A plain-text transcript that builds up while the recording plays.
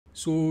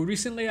So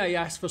recently I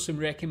asked for some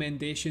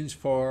recommendations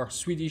for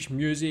Swedish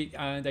music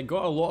and I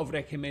got a lot of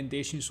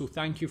recommendations, so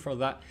thank you for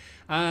that.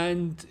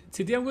 And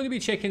today I'm going to be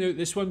checking out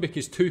this one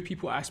because two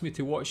people asked me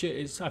to watch it.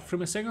 It's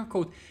from a singer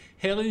called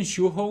Helen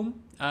Sjöholm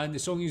and the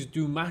song is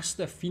Du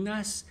måste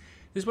finnas.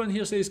 This one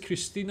here says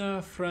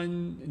Kristina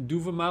från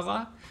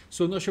Duvemala,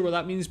 so I'm not sure what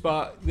that means,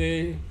 but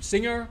the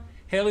singer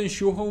Helen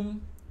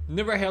Sjöholm,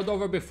 never heard of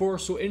her before,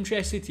 so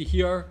interested to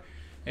hear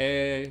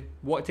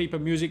what type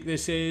of music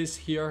this is,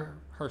 hear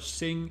her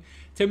sing.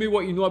 Tell me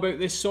what you know about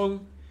this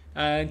song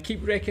and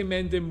keep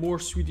recommending more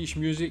Swedish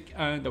music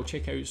and I'll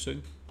check it out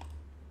soon.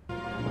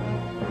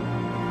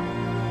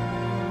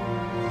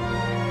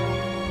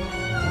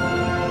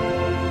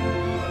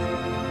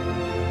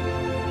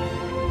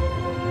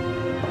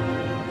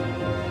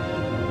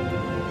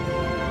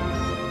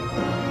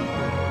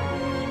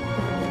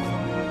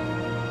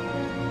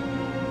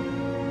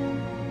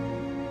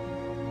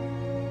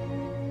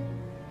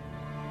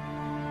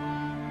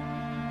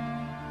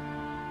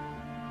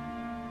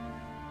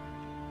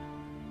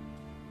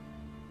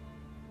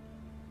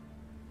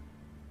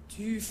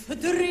 Du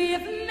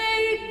fördrev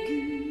mig,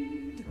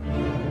 Gud,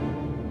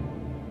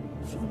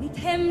 från mitt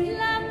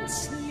hemland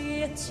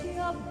slet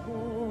jag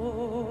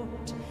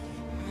bort.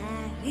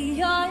 Här är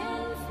jag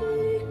en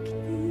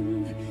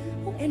flykting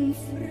och en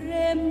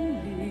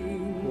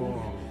främling,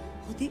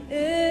 och det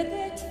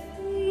ödet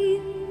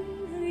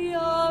finner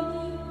jag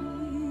mig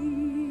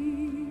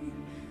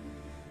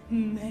i.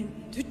 Men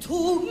du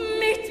tog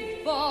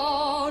mitt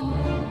barn,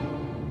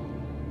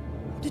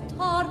 du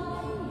tar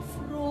mig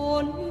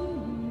från min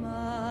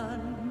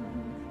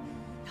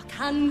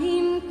kan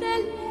inte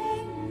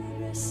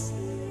längre se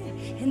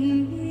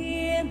en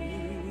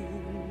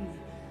mening.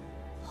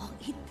 Vad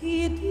är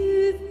det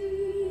du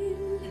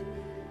vill?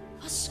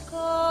 Vad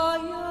ska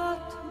jag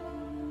tro?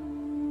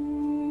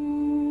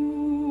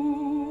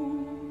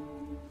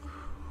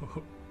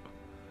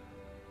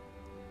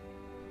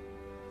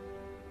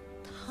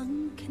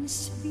 Tanken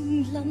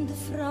svindlande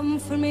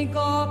framför mig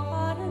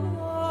gapar en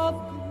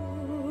avgrund.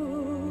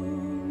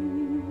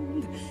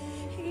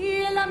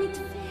 Hela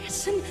mitt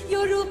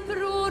gör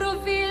uppror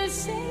och vill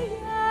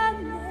säga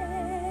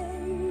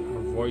nej.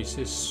 Her voice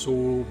is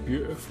so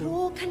beautiful.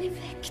 Frågan är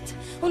väckt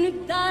och nu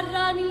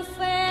darrar min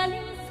själ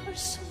inför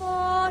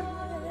svaret.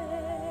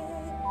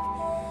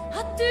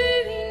 Att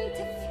du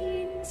inte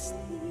finns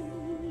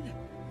till,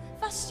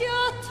 fast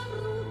jag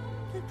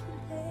trodde på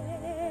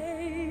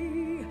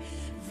dig.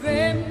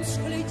 Vem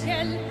skulle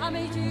hjälpa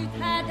mig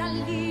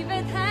uthärda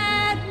livet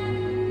här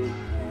ute?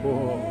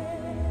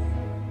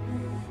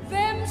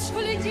 Vem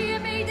skulle ge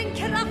mig den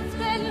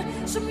kraften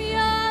som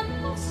jag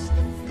måste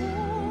få?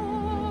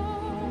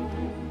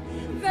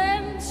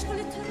 Vem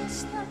skulle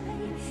trösta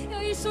mig?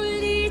 Jag är så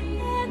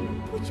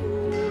liten på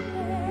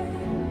jorden.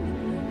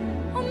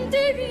 Om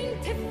du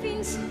inte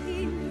finns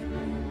till,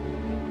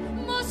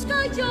 vad ska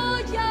jag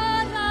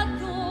göra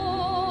då?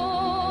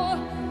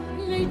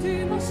 Nej,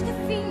 du måste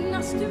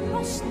finnas, du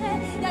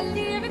måste. Jag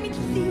lever mitt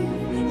liv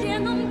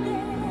genom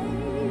dig.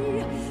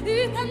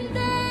 Utan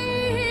dig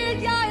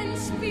är jag en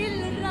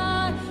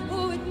spillra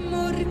på ett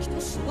mörkt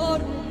och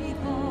stormigt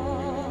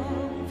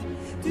hav.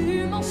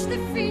 Du måste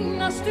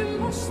finnas, du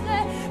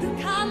måste.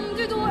 Hur kan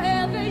du då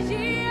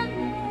överge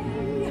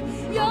mig?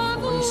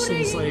 Jag vore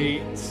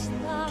like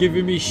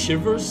giving me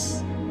shivers.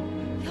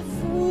 Jag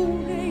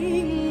vore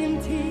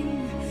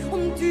ingenting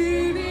om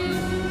du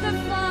inte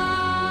fanns.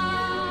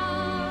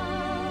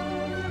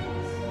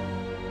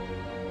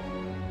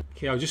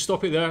 Okay, I'll just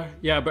stop it there.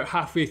 Yeah, about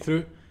halfway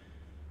through.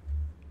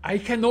 I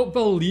cannot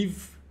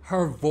believe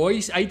her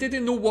voice. I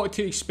didn't know what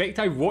to expect.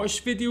 I've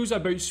watched videos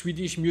about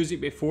Swedish music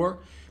before,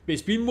 but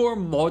it's been more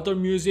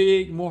modern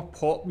music, more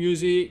pop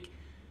music.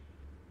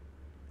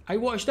 I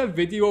watched a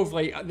video of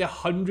like the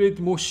 100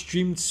 most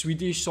streamed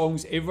Swedish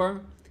songs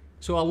ever.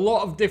 So a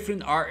lot of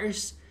different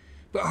artists,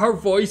 but her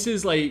voice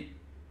is like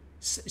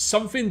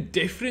something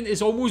different.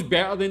 It's almost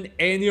better than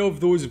any of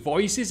those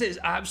voices. It's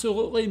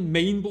absolutely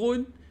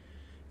mind-blowing.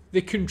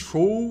 The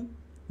control,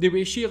 the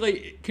way she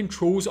like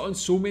controls it on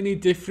so many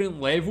different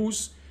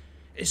levels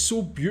is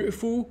so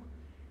beautiful.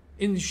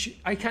 And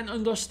I can't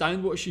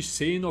understand what she's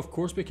saying, of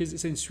course, because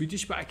it's in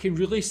Swedish, but I can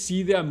really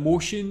see the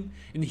emotion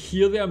and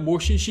hear the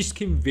emotion she's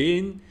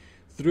conveying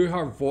through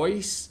her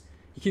voice.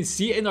 You can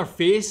see it in her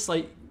face,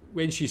 like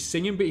when she's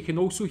singing, but you can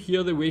also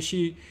hear the way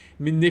she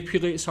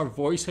manipulates her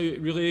voice, how it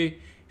really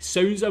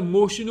sounds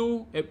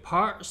emotional at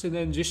parts and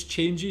then just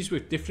changes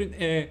with different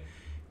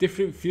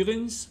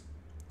feelings.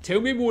 Tell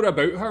me more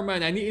about her,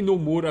 man. I need to know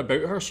more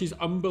about her. She's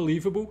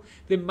unbelievable.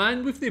 The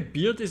man with the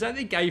beard, is that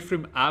the guy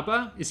from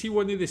ABBA? Is he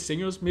one of the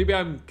singers? Maybe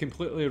I'm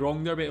completely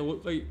wrong there, but it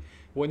looked like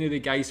one of the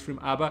guys from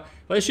ABBA.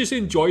 Let's just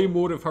enjoy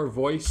more of her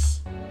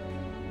voice.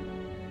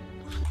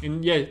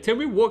 And yeah, tell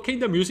me, what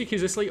kind of music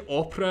is this? Like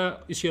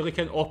opera? Is she like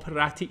an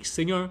operatic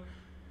singer?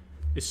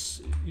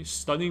 It's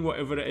stunning,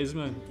 whatever it is,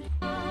 man.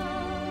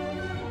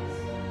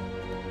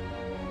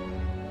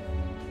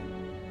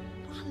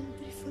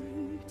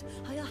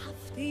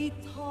 Eller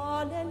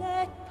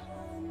tandgrepp.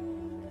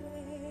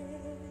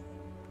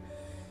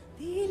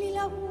 Det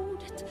lilla ord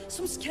ordet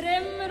som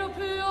skrämmer och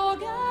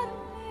plågar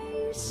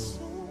mig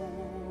så.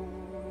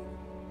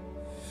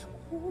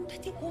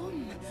 Ordet är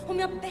om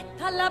jag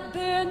bett alla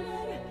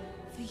böner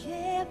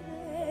förgäves.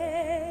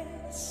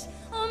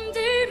 Om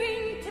du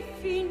inte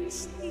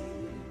finns till,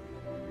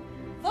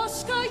 vad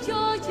ska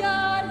jag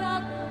göra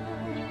då?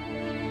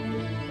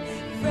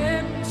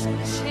 Vem ska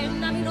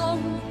känna min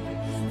ånger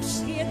och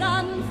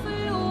sedan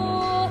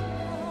förlåta?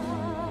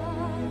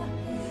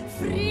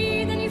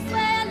 Friden i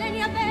själen,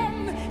 ja,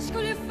 vem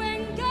skulle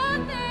skänka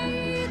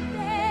mig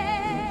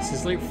det? This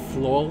is like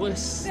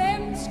flawless.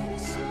 Vem skulle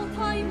så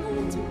ta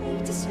emot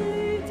mig till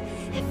slut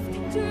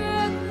efter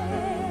döden?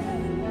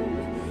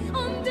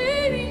 Om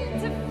du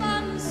inte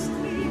fanns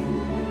till,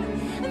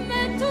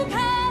 men tog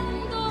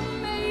hand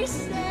om mig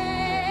sen.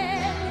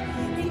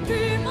 Nej,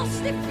 du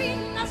måste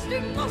finnas,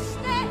 du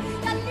måste.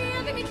 Jag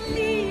lever mitt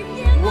liv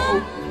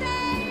genom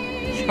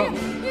dig. Ja.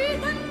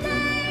 Utan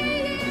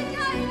dig är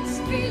jag en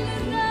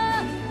spillra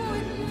på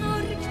ett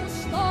mörkt och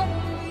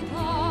stormigt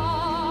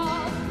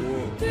hav.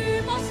 Du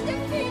måste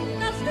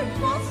finnas, du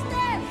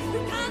måste.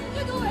 Hur kan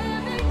du då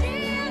överge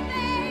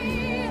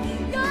mig?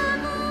 Jag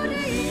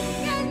vore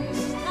ingenstans.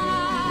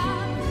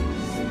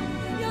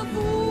 Jag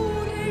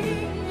vore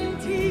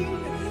ingenting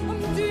om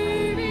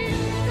du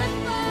inte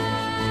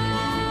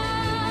fanns.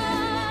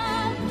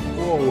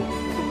 Whoa.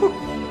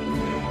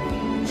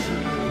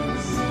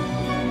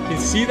 You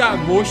can see that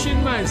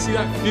emotion, man. See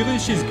that feeling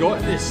she's got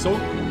in this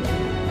song.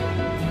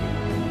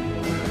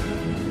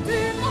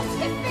 Du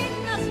måste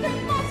finnas, du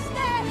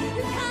måste.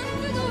 Hur kan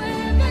du då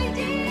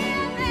överge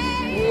mig?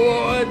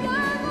 What?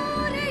 Jag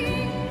vore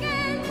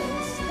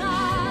ingenstans.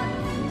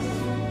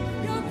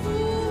 Jag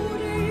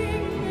vore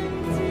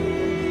ingenting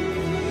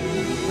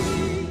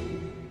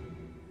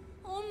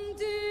om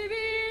du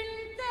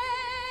inte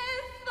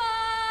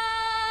fanns.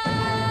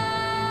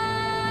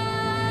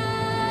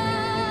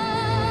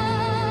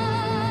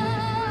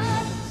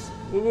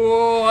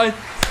 What?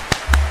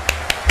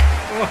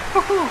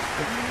 Oh,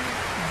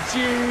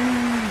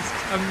 jeez,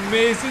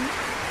 amazing.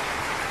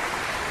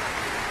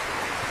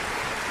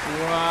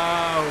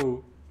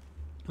 Wow.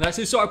 That's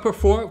the sort of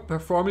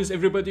performance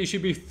everybody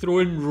should be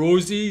throwing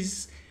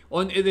roses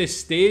onto the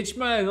stage,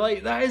 man.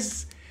 Like, that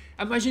is...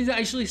 Imagine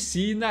actually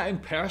seeing that in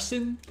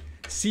person.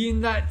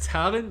 Seeing that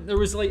talent. There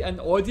was like an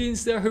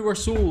audience there who were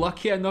so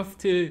lucky enough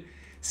to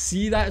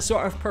see that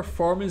sort of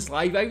performance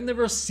live. I've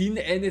never seen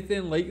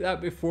anything like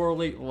that before,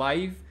 like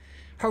live.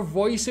 Her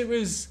voice, it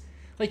was...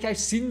 Like, I've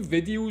seen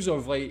videos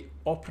of like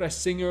opera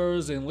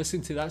singers and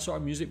listened to that sort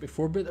of music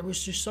before, but there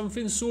was just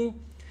something so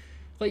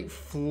like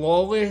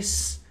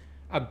flawless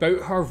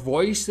about her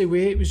voice. The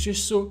way it was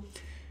just so,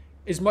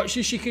 as much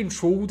as she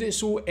controlled it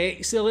so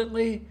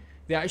excellently,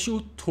 the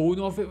actual tone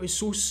of it was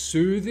so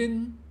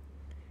soothing,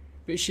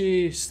 but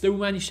she still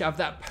managed to have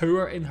that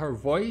power in her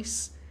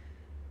voice.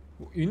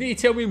 You need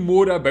to tell me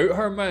more about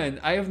her, man.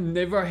 I have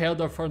never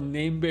heard of her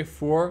name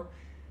before,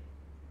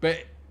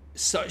 but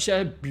such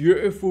a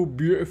beautiful,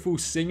 beautiful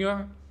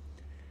singer.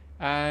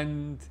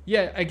 And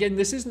yeah, again,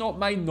 this is not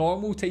my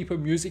normal type of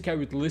music I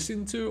would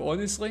listen to,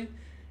 honestly,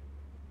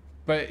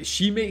 but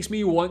she makes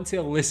me want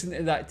to listen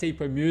to that type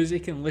of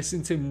music and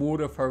listen to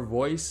more of her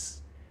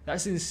voice.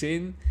 That's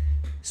insane.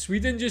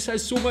 Sweden just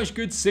has so much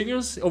good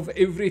singers of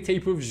every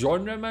type of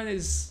genre, man.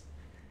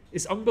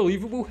 It's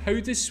unbelievable. How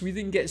does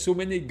Sweden get so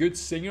many good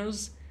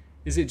singers?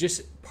 Is it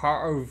just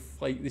part of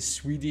like the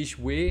Swedish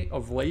way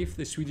of life,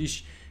 the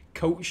Swedish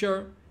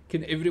culture?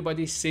 Can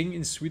everybody sing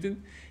in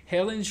Sweden?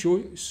 Helen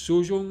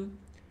Sjöholm,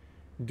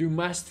 Du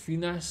måste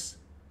finnas.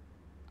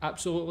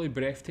 Absolutely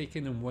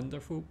breathtaking and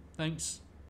wonderful. Thanks.